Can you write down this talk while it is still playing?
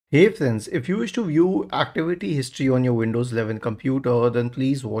Hey friends, if you wish to view activity history on your Windows 11 computer, then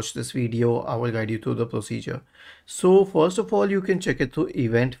please watch this video. I will guide you through the procedure. So first of all, you can check it through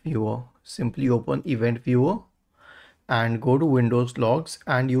Event Viewer. Simply open Event Viewer and go to Windows Logs,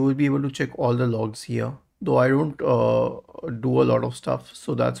 and you will be able to check all the logs here. Though I don't do a lot of stuff,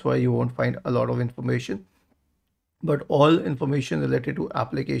 so that's why you won't find a lot of information. But all information related to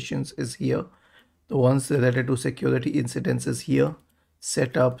applications is here. The ones related to security incidents is here,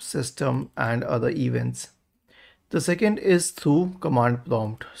 setup, system, and other events. The second is through command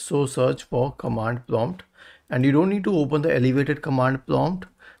prompt. So search for command prompt, and you don't need to open the elevated command prompt,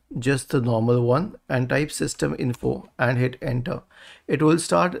 just the normal one, and type system info and hit enter. It will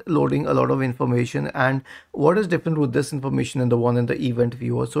start loading a lot of information. And what is different with this information and the one in the event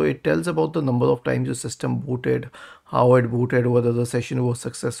viewer? So it tells about the number of times your system booted, how it booted, whether the session was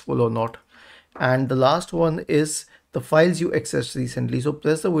successful or not. And the last one is the files you accessed recently. So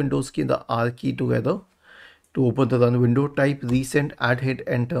press the Windows key and the R key together to open the run window. Type recent and hit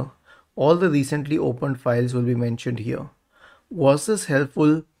enter. All the recently opened files will be mentioned here. Was this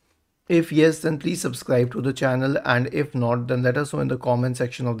helpful? If yes, then please subscribe to the channel, and if not, then let us know in the comment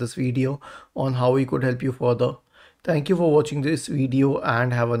section of this video on how we could help you further. Thank you for watching this video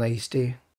and have a nice day.